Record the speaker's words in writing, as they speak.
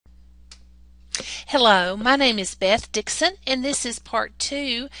Hello, my name is Beth Dixon, and this is part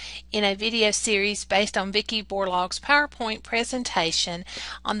 2 in a video series based on Vicki Borlaug's PowerPoint presentation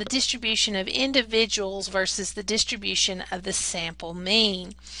on the distribution of individuals versus the distribution of the sample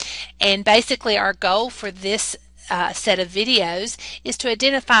mean. And basically our goal for this set of videos is to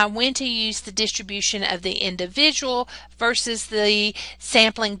identify when to use the distribution of the individual versus the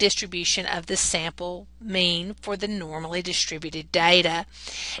sampling distribution of the sample mean for the normally distributed data.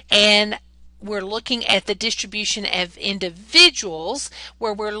 And we're looking at the distribution of individuals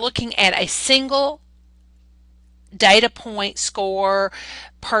where we're looking at a single data point, score,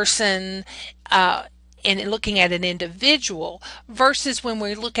 person, and looking at an individual, versus when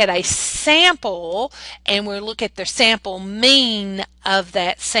we look at a sample and we look at the sample mean of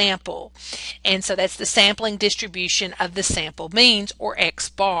that sample. And so that's the sampling distribution of the sample means, or X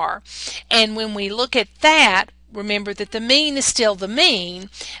bar. And when we look at that, remember that the mean is still the mean,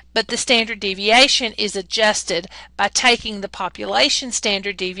 but the standard deviation is adjusted by taking the population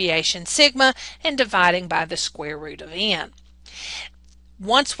standard deviation sigma and dividing by the square root of n.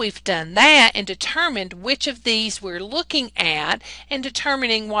 Once we've done that and determined which of these we're looking at and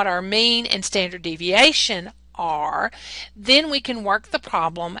determining what our mean and standard deviation are, then we can work the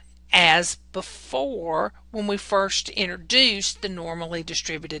problem as before when we first introduced the normally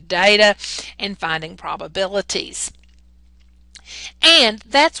distributed data and finding probabilities. And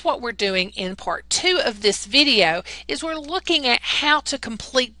that's what we're doing in part 2 of this video, is we're looking at how to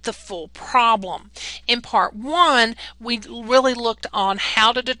complete the full problem. In part 1, we really looked on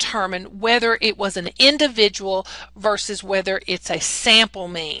how to determine whether it was an individual versus whether it's a sample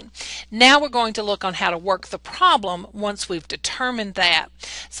mean. Now we're going to look on how to work the problem once we've determined that.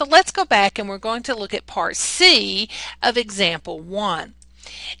 So let's go back and we're going to look at part C of example 1.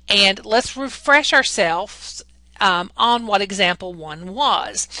 And let's refresh ourselves on what example 1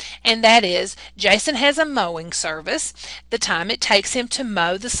 was, and that is Jason has a mowing service. The time it takes him to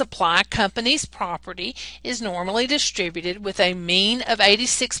mow the supply company's property is normally distributed with a mean of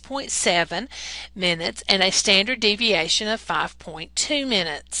 86.7 minutes and a standard deviation of 5.2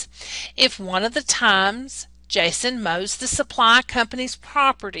 minutes. If one of the times Jason mows the supply company's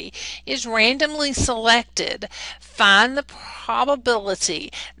property is randomly selected, find the probability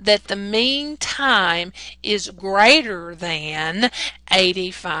that the mean time is greater than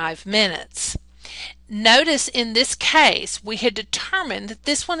 85 minutes. Notice in this case we had determined that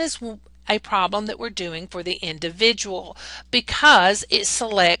this one is a problem that we're doing for the individual because it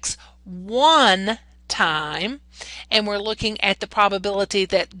selects one time, and we're looking at the probability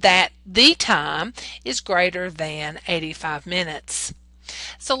that the time is greater than 85 minutes.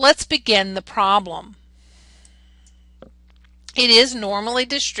 So let's begin the problem. It is normally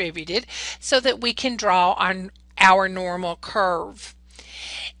distributed so that we can draw on our normal curve.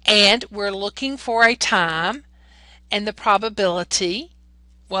 And we're looking for a time and the probability,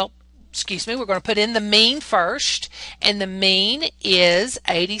 we're going to put in the mean first, and the mean is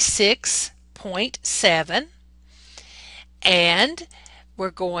 86.7, and we're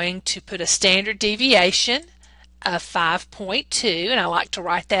going to put a standard deviation of 5.2, and I like to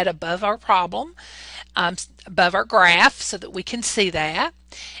write that above our problem, above our graph so that we can see that.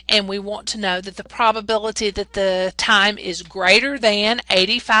 And we want to know that the probability that the time is greater than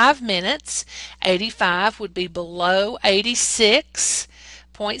 85 minutes. 85 would be below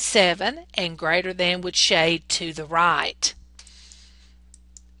 86.7, and greater than would shade to the right.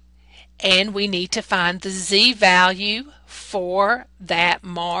 And we need to find the z value for that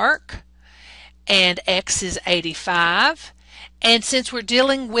mark, and x is 85. And since we're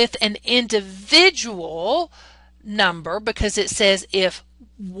dealing with an individual number, because it says if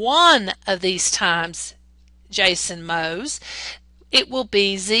one of these times Jason mows, it will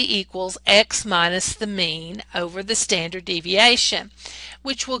be z equals x minus the mean over the standard deviation,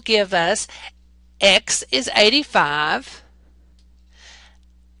 which will give us x is 85,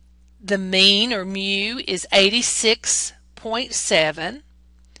 the mean or mu is 86.7,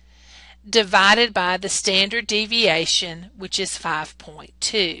 divided by the standard deviation, which is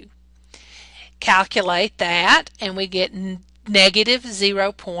 5.2. Calculate that and we get negative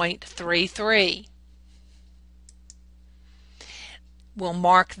 0.33. We'll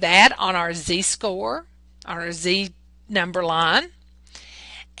mark that on our z-score, on our z number line,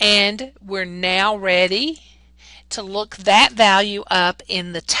 and we're now ready to look that value up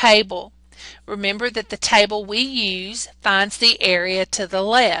in the table. Remember that the table we use finds the area to the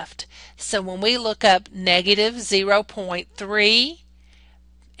left. So when we look up negative 0.3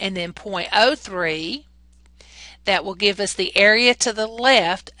 and then 0.03, that will give us the area to the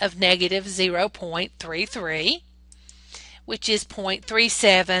left of negative 0.33, which is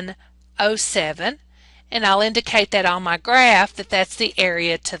 0.37 0.07, and I'll indicate that on my graph that that's the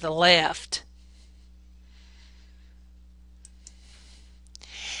area to the left.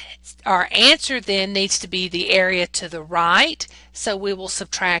 Our answer then needs to be the area to the right, so we will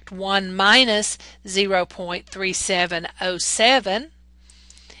subtract 1 minus 0.3707,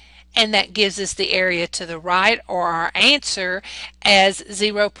 and that gives us the area to the right, or our answer, as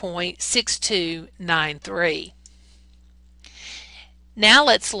 0.6293. Now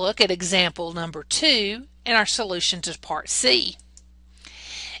let's look at example number 2 and our solution to part C.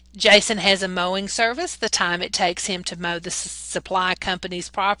 Jason has a mowing service. The time it takes him to mow the supply company's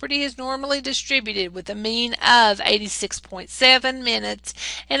property is normally distributed with a mean of 86.7 minutes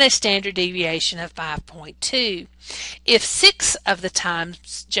and a standard deviation of 5.2. If 6 of the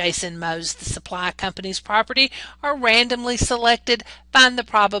times Jason mows the supply company's property are randomly selected, find the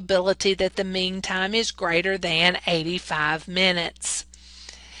probability that the mean time is greater than 85 minutes.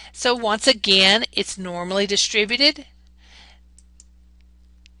 So once again, it's normally distributed,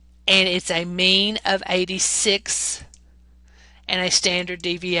 and it's a mean of 86 and a standard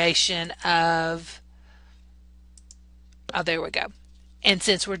deviation of, there we go. And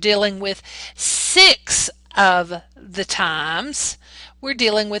since we're dealing with 6 of the times, we're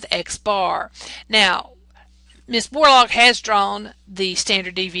dealing with X bar. Now, Ms. Borlaug has drawn the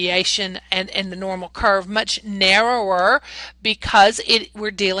standard deviation and the normal curve much narrower because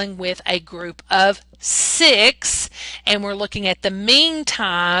we're dealing with a group of 6, and we're looking at the mean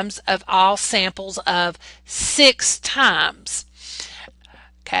times of all samples of 6 times.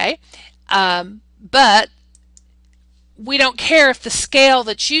 Okay, but we don't care if the scale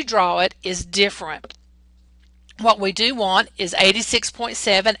that you draw it is different. What we do want is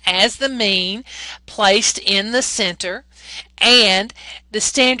 86.7 as the mean placed in the center, and the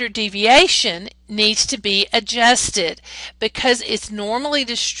standard deviation needs to be adjusted because it's normally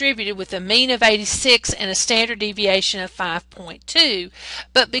distributed with a mean of 86 and a standard deviation of 5.2,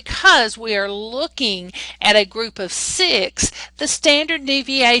 but because we are looking at a group of 6, the standard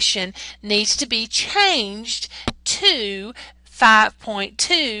deviation needs to be changed to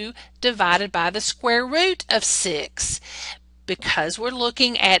 5.2 divided by the square root of 6, because we're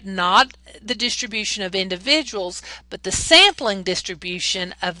looking at not the distribution of individuals but the sampling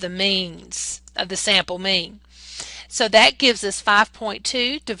distribution of the means, of the sample mean. So that gives us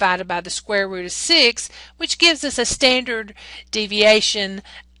 5.2 divided by the square root of 6, which gives us a standard deviation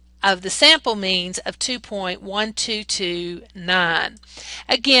of the sample means of 2.1229.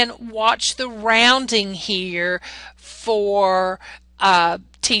 Again, watch the rounding here for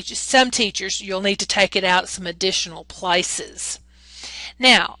some teachers. You'll need to take it out some additional places.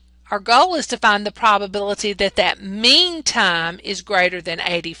 Now, our goal is to find the probability that that mean time is greater than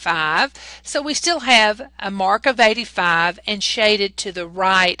 85, so we still have a mark of 85 and shaded to the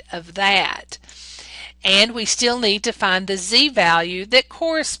right of that. And we still need to find the z value that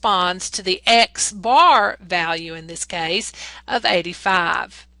corresponds to the x bar value, in this case, of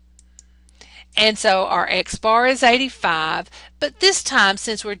 85. And so our x bar is 85, but this time,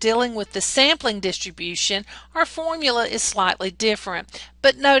 since we're dealing with the sampling distribution, our formula is slightly different.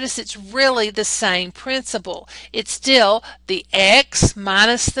 But notice it's really the same principle. It's still the x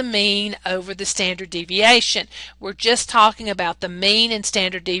minus the mean over the standard deviation. We're just talking about the mean and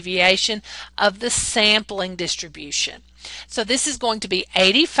standard deviation of the sampling distribution. So this is going to be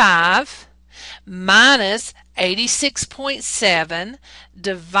 85 minus 86.7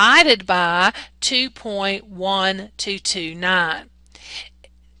 divided by 2.1229.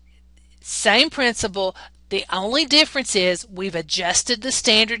 Same principle. The only difference is we've adjusted the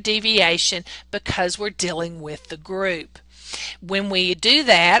standard deviation because we're dealing with the group. When we do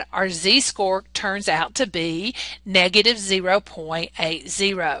that, our z-score turns out to be negative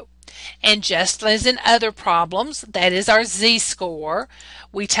 0.80. And just as in other problems, that is our z-score.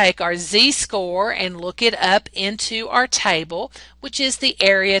 We take our z-score and look it up into our table, which is the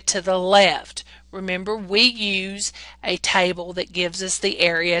area to the left. Remember, we use a table that gives us the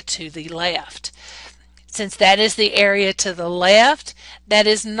area to the left. Since that is the area to the left, that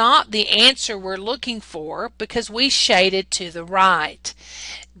is not the answer we're looking for because we shaded to the right.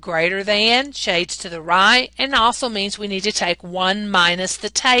 Greater than shades to the right, and also means we need to take 1 minus the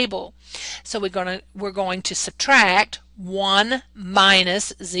table. So we're going to subtract 1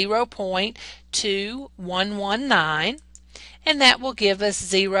 minus 0.2119, and that will give us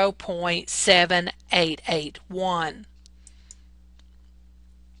 0.7881.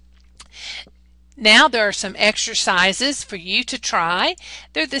 Now there are some exercises for you to try.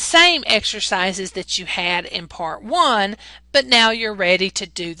 They're the same exercises that you had in part 1, but now you're ready to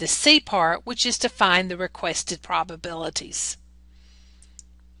do the C part, which is to find the requested probabilities.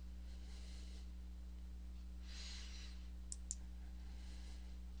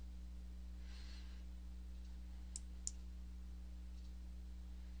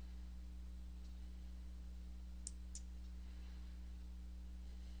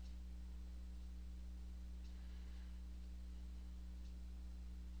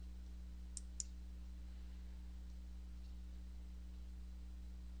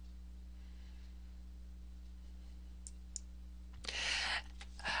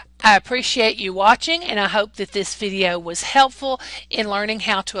 I appreciate you watching, and I hope that this video was helpful in learning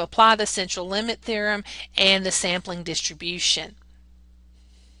how to apply the central limit theorem and the sampling distribution.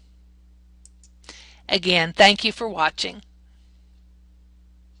 Again, thank you for watching.